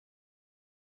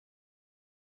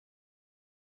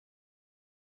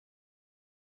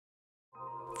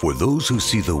For those who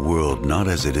see the world not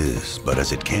as it is, but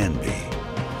as it can be,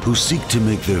 who seek to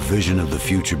make their vision of the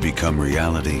future become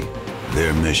reality,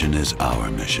 their mission is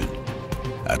our mission.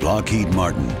 At Lockheed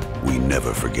Martin, we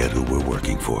never forget who we're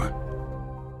working for.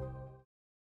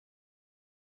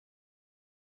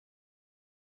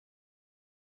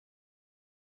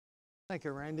 Thank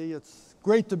you, Randy. It's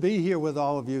great to be here with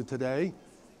all of you today.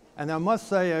 And I must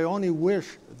say, I only wish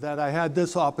that I had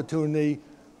this opportunity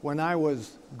when I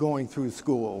was going through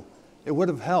school. It would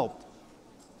have helped.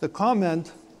 The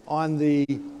comment on the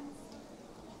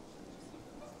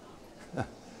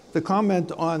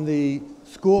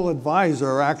school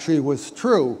advisor actually was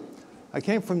true. I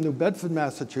came from New Bedford,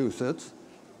 Massachusetts,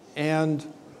 and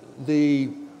the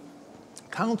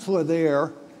counselor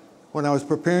there, when I was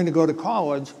preparing to go to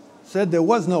college, said there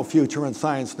was no future in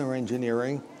science nor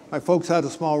engineering. My folks had a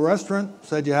small restaurant,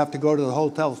 said you have to go to the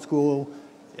hotel school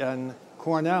in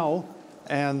Cornell,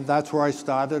 and that's where I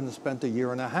started and spent a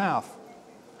year and a half.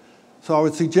 So I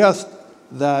would suggest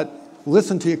that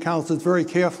listen to your counselors very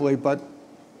carefully, but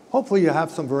hopefully you have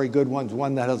some very good ones,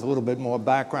 one that has a little bit more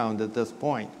background at this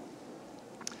point.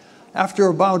 After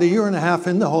about a year and a half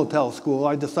in the hotel school,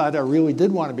 I decided I really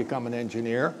did want to become an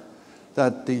engineer,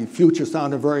 that the future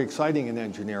sounded very exciting in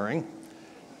engineering.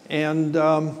 And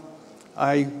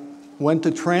I went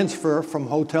to transfer from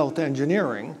hotel to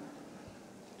engineering.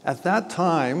 At that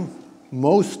time,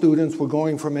 most students were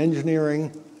going from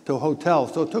engineering to hotel,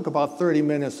 so it took about 30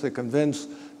 minutes to convince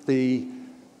the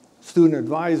student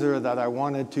advisor that I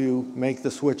wanted to make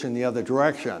the switch in the other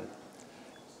direction.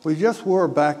 We just were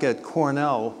back at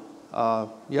Cornell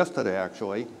yesterday,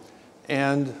 actually,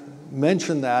 and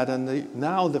mentioned that, and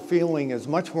now the feeling is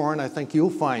much more, and I think you'll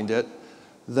find it,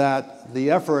 that the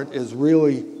effort is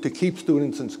really to keep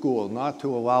students in school, not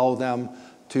to allow them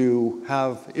to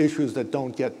have issues that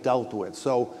don't get dealt with.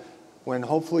 So when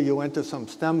hopefully you enter some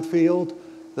STEM field,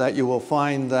 that you will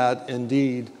find that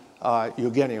indeed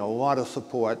you're getting a lot of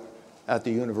support at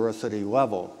the university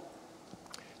level.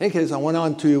 In any case, I went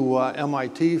on to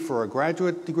MIT for a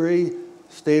graduate degree,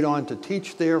 stayed on to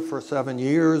teach there for 7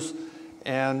 years,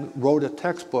 and wrote a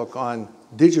textbook on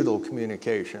digital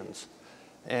communications.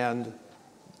 And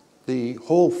the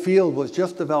whole field was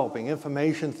just developing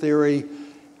information theory.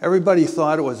 Everybody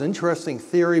thought it was interesting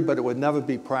theory, but it would never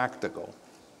be practical.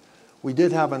 We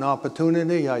did have an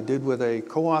opportunity, I did with a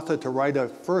co-author, to write a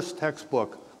first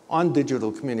textbook on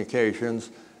digital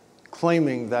communications,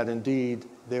 claiming that indeed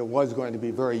there was going to be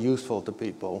very useful to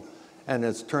people, and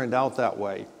it's turned out that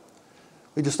way.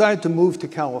 We decided to move to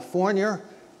California,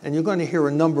 and you're going to hear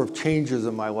a number of changes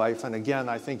in my life, and again,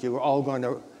 I think you're all going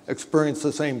to experience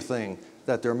the same thing,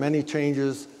 that there are many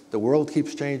changes, the world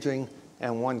keeps changing,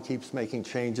 and one keeps making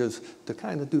changes to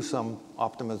kind of do some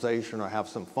optimization or have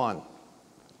some fun.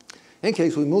 In any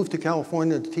case, we moved to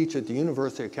California to teach at the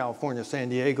University of California, San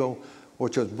Diego,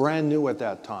 which was brand new at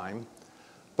that time.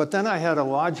 But then I had a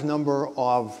large number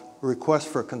of requests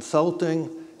for consulting.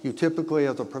 You typically,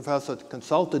 as a professor,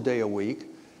 consult a day a week.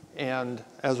 And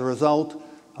as a result,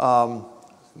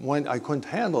 when I couldn't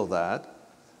handle that,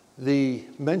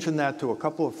 mentioned that to a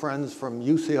couple of friends from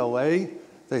UCLA.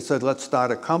 They said, let's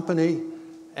start a company.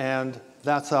 And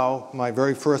that's how my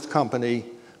very first company,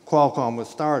 Qualcomm, was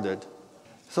started.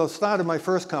 So I started my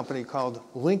first company called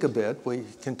Linkabit. We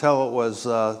can tell it was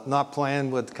not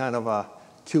planned with kind of a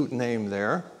cute name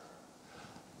there.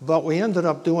 But we ended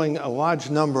up doing a large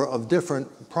number of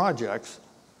different projects.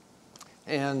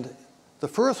 And the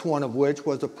first one of which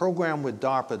was a program with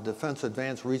DARPA, Defense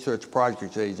Advanced Research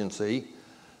Projects Agency.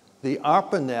 The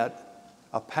ARPANET,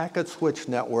 a packet switch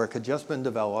network, had just been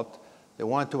developed. They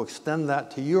wanted to extend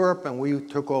that to Europe, and we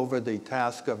took over the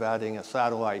task of adding a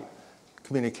satellite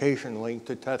communication link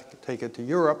to take it to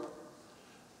Europe.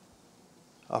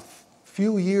 A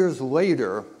few years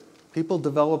later, people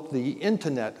developed the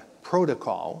Internet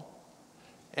protocol,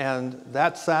 and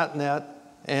that SatNet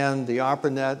and the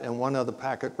ARPANET and one other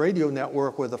packet radio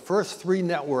network were the first 3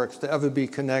 networks to ever be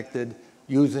connected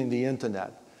using the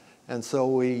Internet. And so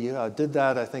we did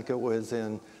that, I think it was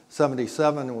in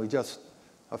 '77, and we just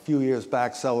a few years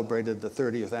back celebrated the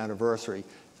 30th anniversary.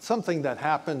 Something that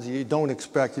happens you don't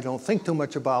expect, you don't think too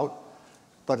much about,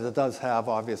 but it does have,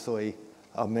 obviously,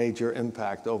 a major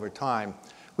impact over time.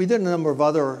 We did a number of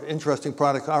other interesting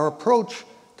products. Our approach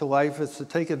to life is to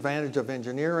take advantage of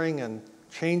engineering and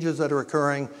changes that are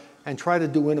occurring and try to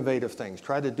do innovative things,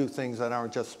 try to do things that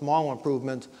aren't just small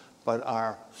improvements, but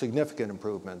are significant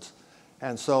improvements.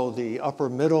 And so the upper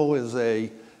middle is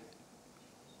a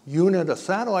unit, a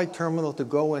satellite terminal to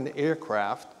go in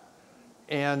aircraft.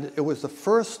 And it was the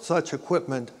first such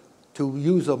equipment to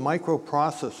use a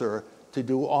microprocessor to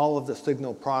do all of the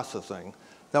signal processing.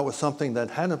 that was something that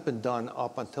hadn't been done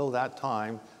up until that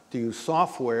time, to use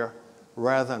software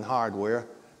rather than hardware.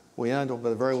 We ended up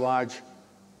with a very large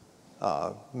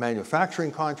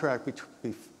manufacturing contract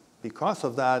because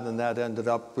of that, and that ended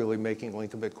up really making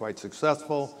Linkabit quite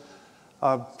successful.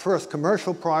 First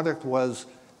commercial product was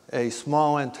a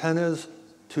small antennas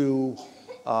to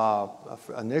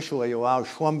initially allow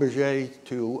Schlumberger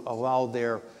to allow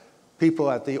their people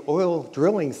at the oil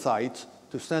drilling sites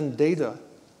to send data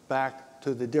back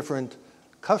to the different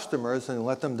customers and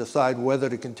let them decide whether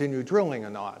to continue drilling or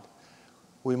not.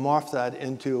 We morphed that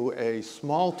into a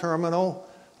small terminal.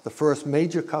 The first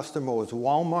major customer was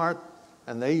Walmart,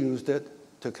 and they used it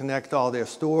to connect all their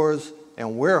stores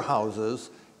and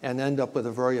warehouses and end up with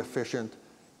a very efficient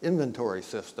inventory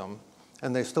system.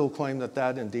 And they still claim that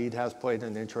that indeed has played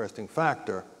an interesting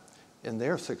factor in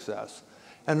their success.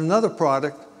 And another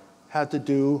product had to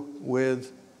do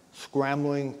with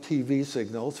scrambling TV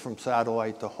signals from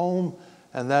satellite to home,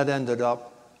 and that ended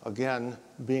up, again,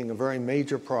 being a very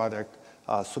major product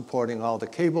supporting all the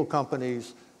cable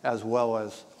companies as well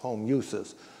as home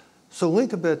uses. So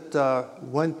Linkabit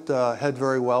went ahead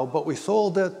very well, but we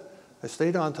sold it. I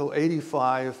stayed on until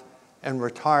 '85 and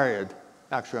retired,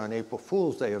 actually on April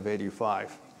Fool's Day of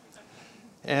 '85.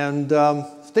 And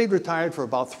stayed retired for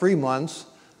about 3 months,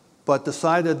 but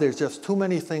decided there's just too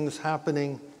many things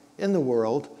happening in the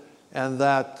world and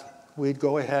that we'd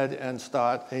go ahead and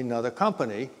start another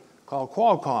company called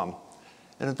Qualcomm.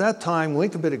 And at that time,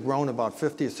 Linkabit had grown about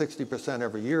 50 or 60%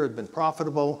 every year, had been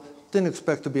profitable, didn't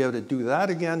expect to be able to do that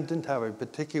again, didn't have a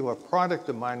particular product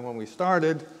in mind when we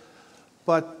started,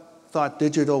 but thought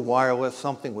digital, wireless,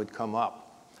 something would come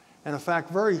up. And in fact,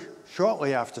 very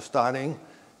shortly after starting,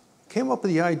 came up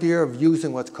with the idea of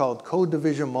using what's called code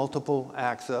division multiple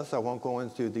access. I won't go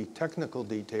into the technical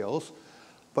details,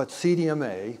 but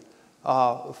CDMA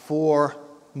for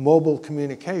mobile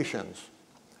communications.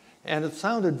 And it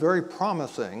sounded very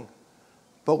promising,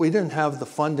 but we didn't have the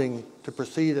funding to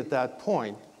proceed at that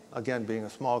point, again, being a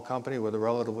small company with a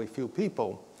relatively few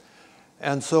people.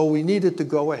 And so we needed to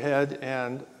go ahead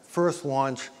and first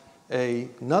launch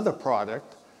another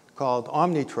product called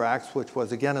OmniTrax, which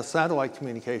was, again, a satellite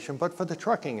communication, but for the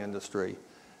trucking industry.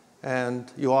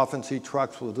 And you often see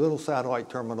trucks with little satellite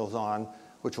terminals on,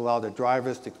 which allow the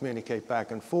drivers to communicate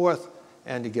back and forth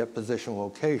and to get position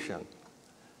location.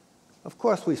 Of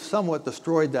course, we somewhat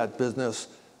destroyed that business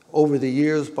over the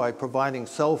years by providing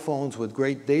cell phones with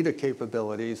great data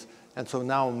capabilities, and so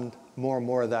now more and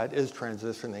more of that is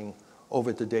transitioning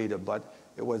over to data. But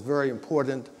it was very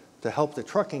important to help the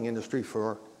trucking industry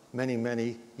for many,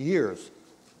 many years.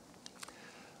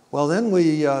 Well, then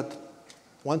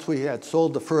once we had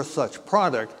sold the first such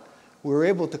product, we were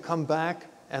able to come back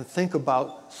and think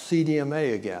about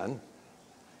CDMA again.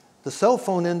 The cell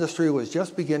phone industry was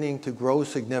just beginning to grow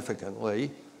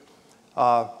significantly.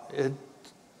 It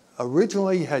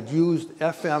originally had used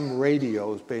FM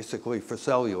radios, basically, for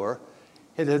cellular.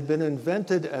 It had been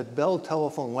invented at Bell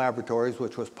Telephone Laboratories,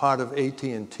 which was part of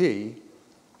AT&T.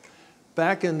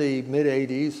 Back in the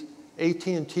mid-'80s,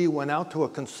 AT&T went out to a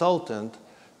consultant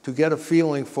to get a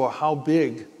feeling for how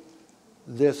big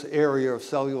this area of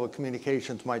cellular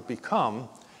communications might become.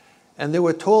 And they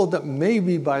were told that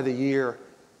maybe by the year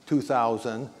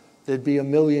 2000, there'd be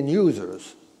 1 million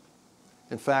users.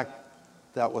 In fact,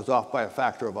 that was off by a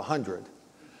factor of 100.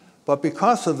 But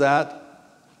because of that,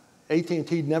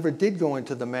 AT&T never did go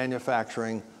into the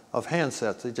manufacturing of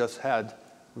handsets. They just had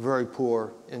very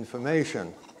poor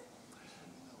information.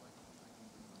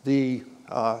 The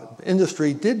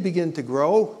industry did begin to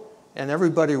grow, and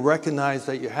everybody recognized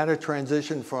that you had to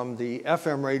transition from the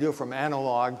FM radio, from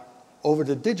analog, over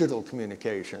to digital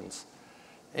communications.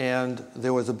 And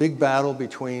there was a big battle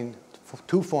between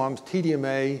two forms,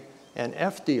 TDMA and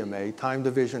FDMA, time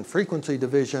division, frequency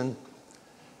division.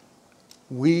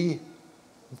 We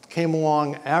came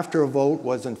along after a vote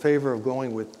was in favor of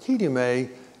going with TDMA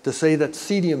to say that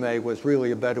CDMA was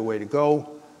really a better way to go.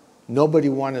 Nobody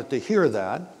wanted to hear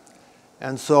that.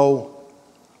 And so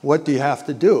what do you have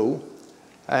to do?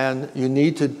 And you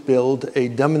need to build a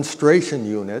demonstration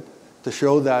unit to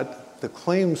show that the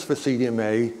claims for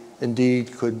CDMA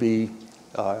indeed could be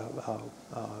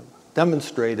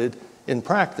demonstrated in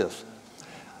practice.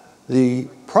 The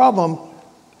problem,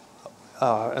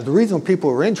 the reason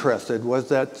people were interested was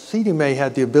that CDMA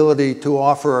had the ability to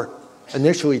offer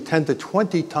initially 10 to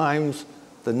 20 times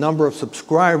the number of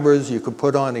subscribers you could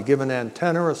put on a given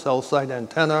antenna, a cell site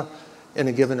antenna, in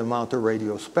a given amount of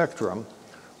radio spectrum,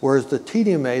 whereas the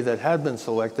TDMA that had been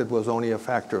selected was only a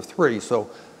factor of 3. So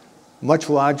much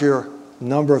larger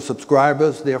number of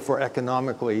subscribers, therefore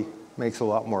economically makes a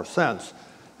lot more sense.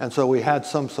 And so we had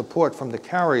some support from the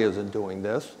carriers in doing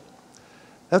this.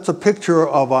 That's a picture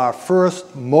of our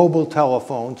first mobile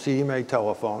telephone, CDMA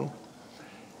telephone.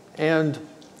 And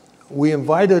we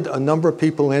invited a number of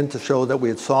people in to show that we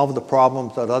had solved the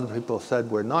problems that other people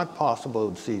said were not possible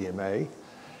with CDMA.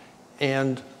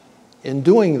 And in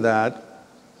doing that,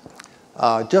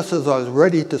 just as I was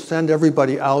ready to send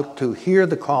everybody out to hear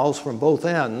the calls from both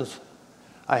ends,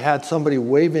 I had somebody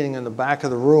waving in the back of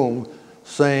the room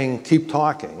saying, "Keep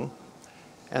talking."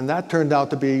 And that turned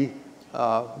out to be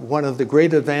one of the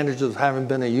great advantages of having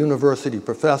been a university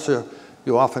professor.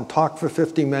 You often talk for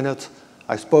 50 minutes.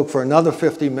 I spoke for another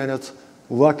 50 minutes.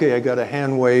 Lucky I got a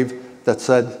hand wave that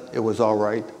said it was all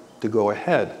right to go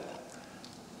ahead.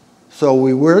 So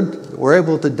we were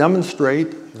able to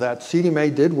demonstrate that CDMA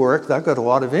did work. That got a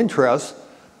lot of interest,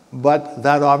 but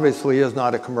that obviously is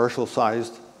not a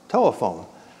commercial-sized telephone.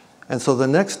 And so the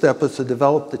next step is to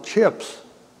develop the chips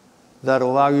that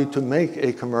allow you to make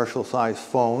a commercial-sized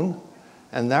phone,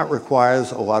 and that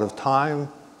requires a lot of time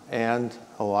and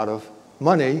a lot of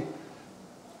money.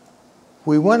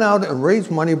 We went out and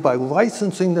raised money by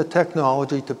licensing the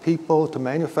technology to people, to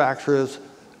manufacturers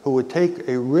who would take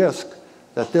a risk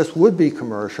that this would be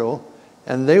commercial,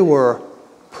 and they were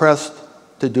pressed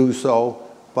to do so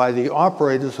by the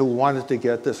operators who wanted to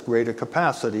get this greater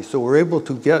capacity. So we're able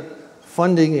to get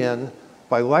funding in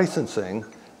by licensing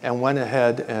and went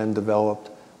ahead and developed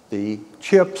the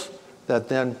chips that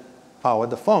then powered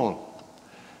the phone.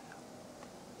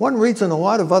 One reason a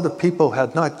lot of other people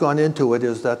had not gone into it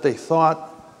is that they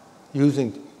thought,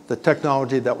 using the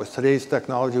technology that was today's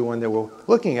technology when they were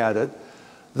looking at it,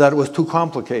 that it was too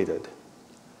complicated.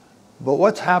 But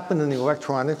what's happened in the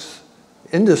electronics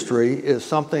industry is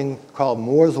something called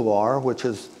Moore's Law, which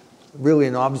is really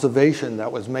an observation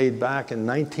that was made back in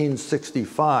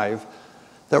 1965,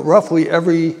 that roughly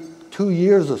every 2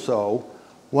 years or so,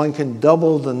 one can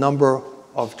double the number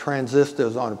of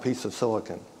transistors on a piece of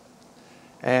silicon.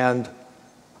 And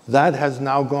that has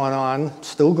now gone on,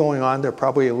 still going on. There are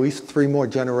probably at least 3 more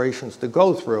generations to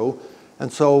go through.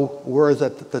 And so, whereas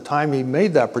at the time he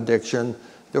made that prediction,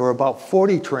 there were about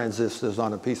 40 transistors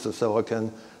on a piece of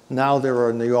silicon. Now there are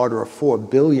in the order of 4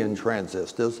 billion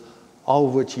transistors, all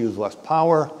of which use less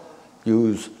power,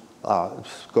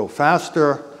 go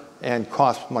faster, and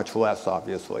cost much less,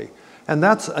 obviously. And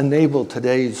that's enabled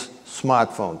today's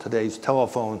smartphone, today's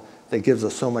telephone that gives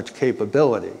us so much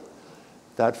capability.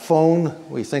 That phone,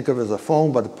 we think of as a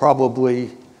phone, but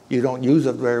probably you don't use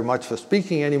it very much for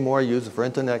speaking anymore. You use it for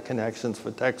internet connections,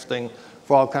 for texting,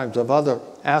 for all kinds of other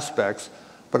aspects.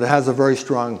 But it has a very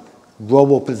strong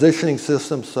global positioning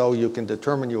system, so you can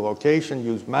determine your location,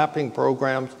 use mapping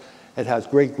programs. It has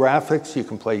great graphics. You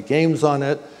can play games on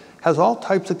it. It has all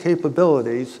types of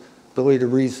capabilities, ability to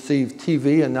receive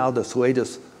TV, and now this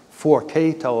latest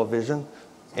 4K television,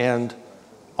 and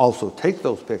also take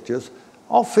those pictures,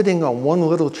 all fitting on one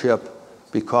little chip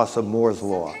because of Moore's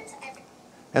Law.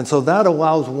 And so that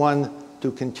allows one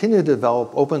to continue to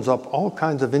develop, opens up all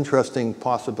kinds of interesting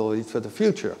possibilities for the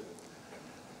future.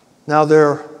 Now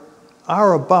there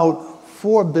are about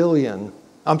 7 billion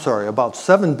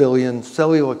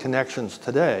cellular connections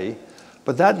today,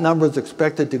 but that number is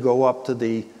expected to go up to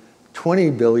the 20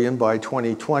 billion by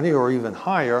 2020 or even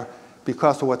higher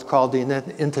because of what's called the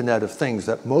Internet of Things,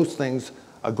 that most things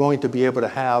are going to be able to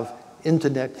have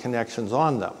internet connections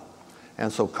on them.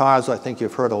 And so cars, I think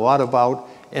you've heard a lot about,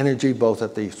 energy both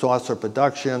at the source of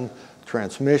production,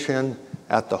 transmission,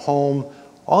 at the home.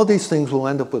 All these things will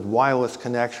end up with wireless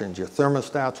connections. Your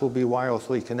thermostats will be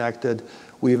wirelessly connected.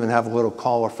 We even have a little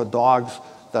collar for dogs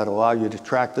that allow you to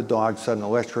track the dog, set an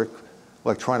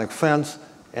electronic fence,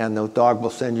 and the dog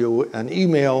will send you an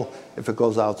email if it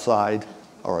goes outside,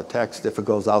 or a text if it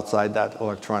goes outside that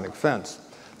electronic fence.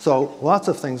 So lots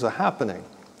of things are happening.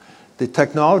 The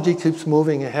technology keeps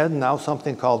moving ahead, now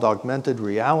something called augmented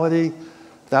reality.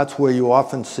 That's where you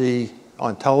often see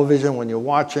on television when you're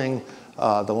watching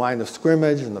the line of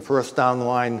scrimmage and the first down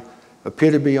line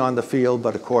appear to be on the field,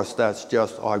 but of course that's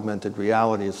just augmented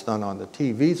reality. It's done on the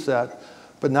TV set.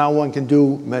 But now one can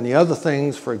do many other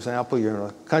things. For example, you're in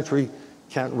a country,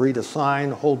 can't read a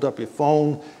sign, hold up your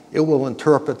phone. It will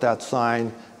interpret that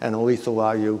sign and at least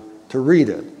allow you to read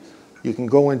it. You can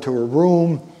go into a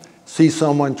room, see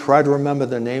someone, try to remember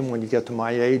their name. When you get to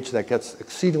my age, that gets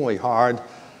exceedingly hard.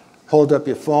 Hold up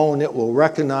your phone, it will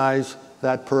recognize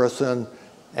that person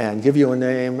and give you a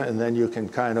name, and then you can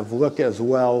kind of look as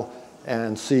well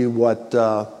and see what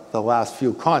the last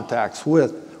few contacts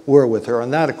were with her.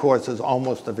 And that, of course, is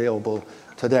almost available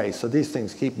today. So these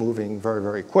things keep moving very,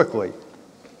 very quickly.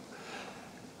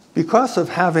 Because of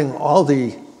having all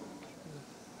the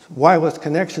wireless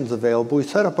connections available, we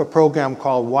set up a program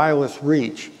called Wireless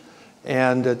Reach.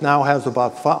 And it now has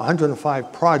about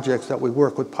 105 projects that we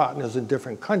work with partners in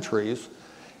different countries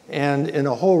and in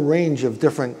a whole range of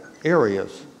different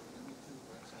areas.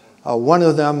 One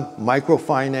of them,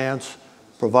 microfinance,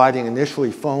 providing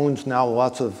initially phones, now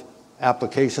lots of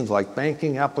applications like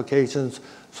banking applications,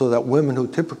 so that women who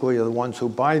typically are the ones who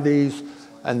buy these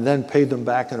and then pay them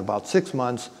back in about 6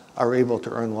 months are able to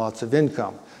earn lots of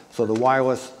income. So the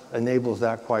wireless enables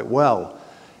that quite well.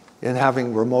 In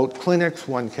having remote clinics,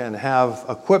 one can have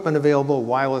equipment available,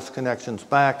 wireless connections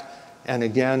back, and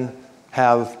again,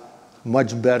 have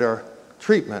much better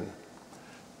treatment.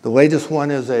 The latest one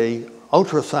is a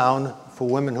ultrasound for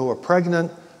women who are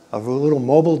pregnant, of a little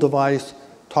mobile device,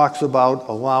 talks about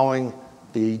allowing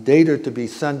the data to be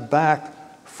sent back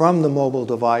from the mobile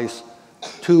device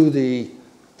to the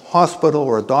hospital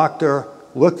or doctor,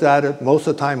 looked at it, most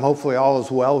of the time, hopefully all is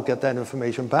well, get that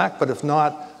information back, but if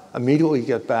not, immediately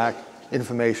get back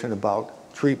information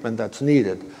about treatment that's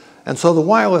needed. And so the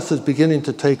wireless is beginning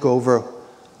to take over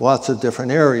lots of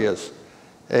different areas.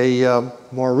 A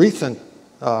more recent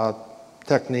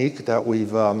technique that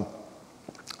we've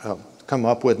come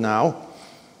up with now,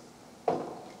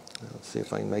 let's see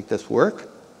if I can make this work.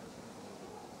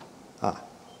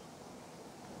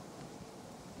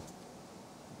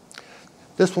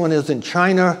 This one is in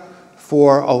China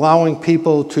for allowing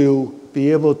people to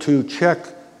be able to check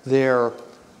their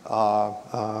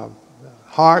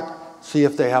heart, see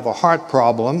if they have a heart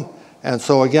problem. And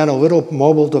so again, a little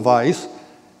mobile device,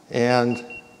 and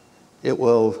it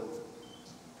will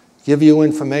give you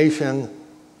information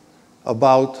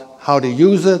about how to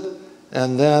use it,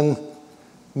 and then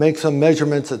make some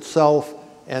measurements itself,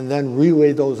 and then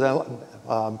relay those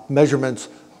measurements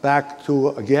back to,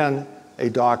 again, a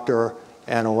doctor,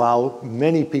 and allow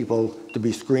many people to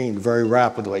be screened very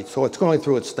rapidly. So it's going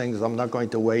through its things. I'm not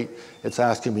going to wait. It's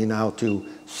asking me now to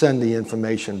send the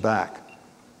information back.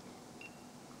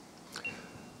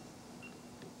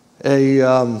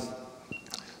 Another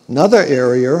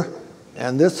area,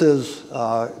 and this is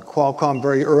Qualcomm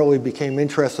very early became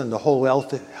interested in the whole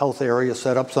health area,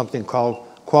 set up something called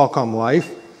Qualcomm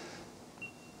Life.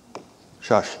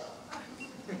 Shush.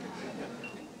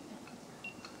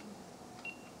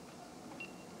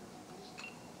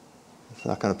 It's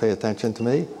not going to pay attention to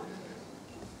me.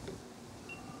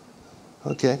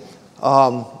 Okay.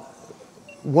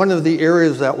 One of the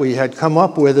areas that we had come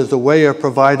up with is a way of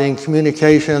providing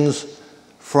communications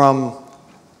from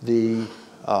the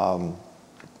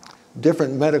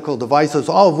different medical devices,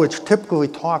 all of which typically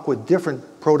talk with different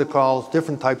protocols,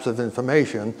 different types of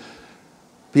information,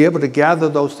 be able to gather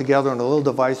those together in a little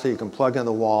device that you can plug in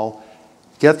the wall,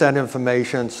 get that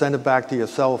information, send it back to your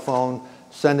cell phone,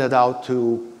 send it out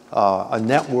to a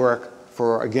network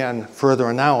for, again, further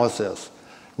analysis.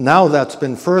 Now that's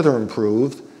been further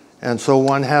improved, and so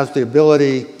one has the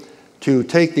ability to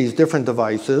take these different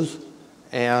devices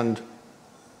and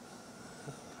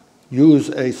use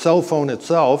a cell phone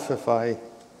itself. If I,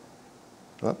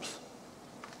 whoops,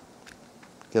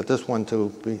 get this one to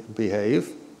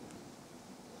behave.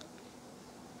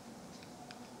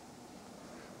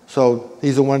 So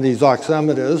these are one of these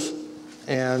oximeters,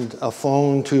 and a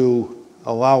phone to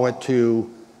allow it to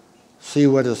see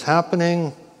what is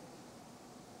happening.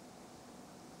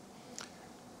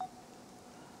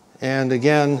 And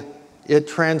again, it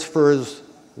transfers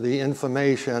the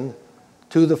information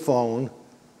to the phone.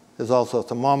 There's also a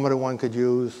thermometer one could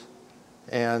use,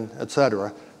 and et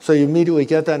cetera. So you immediately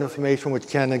get that information, which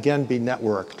can again be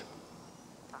networked.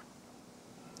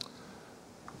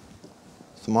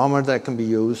 Thermometer that can be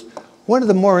used. One of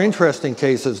the more interesting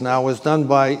cases now was done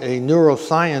by a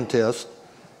neuroscientist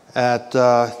at,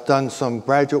 done some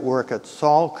graduate work at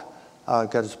Salk,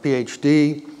 got his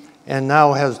PhD, and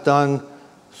now has done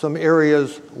some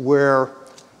areas where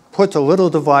puts a little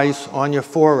device on your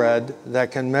forehead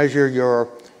that can measure your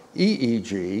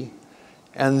EEG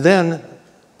and then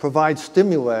provide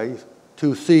stimuli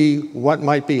to see what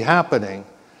might be happening.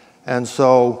 And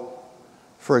so,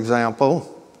 for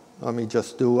example, let me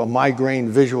just do a migraine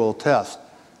visual test.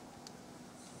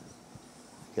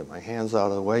 Get my hands out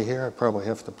of the way here. I probably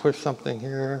have to push something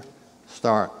here.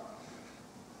 Start.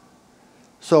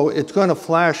 So it's going to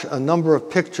flash a number of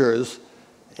pictures,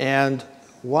 and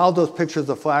while those pictures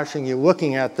are flashing, you're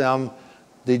looking at them,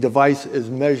 the device is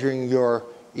measuring your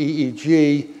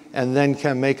EEG and then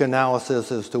can make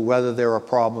analysis as to whether there are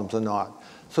problems or not.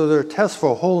 So there are tests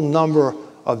for a whole number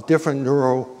of different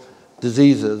neuro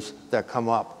diseases that come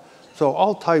up. So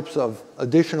all types of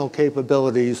additional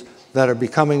capabilities that are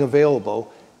becoming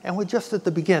available, and we're just at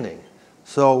the beginning.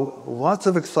 So lots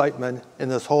of excitement in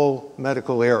this whole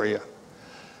medical area.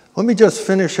 Let me just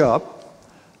finish up.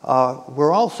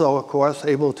 We're also, of course,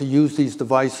 able to use these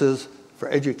devices for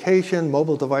education.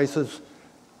 Mobile devices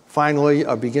finally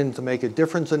are beginning to make a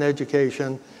difference in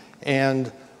education.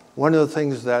 And one of the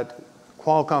things that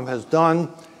Qualcomm has done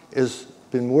is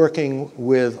been working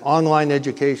with online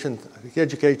education.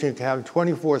 Education you can have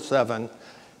 24/7.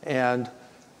 And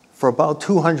for about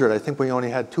 200, I think we only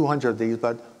had 200 of these,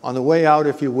 but on the way out,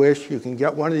 if you wish, you can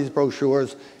get one of these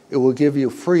brochures. It will give you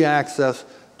free access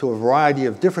to a variety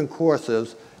of different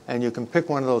courses, and you can pick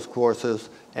one of those courses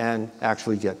and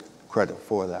actually get credit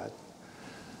for that.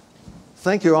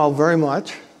 Thank you all very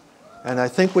much, and I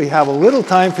think we have a little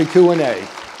time for Q&A.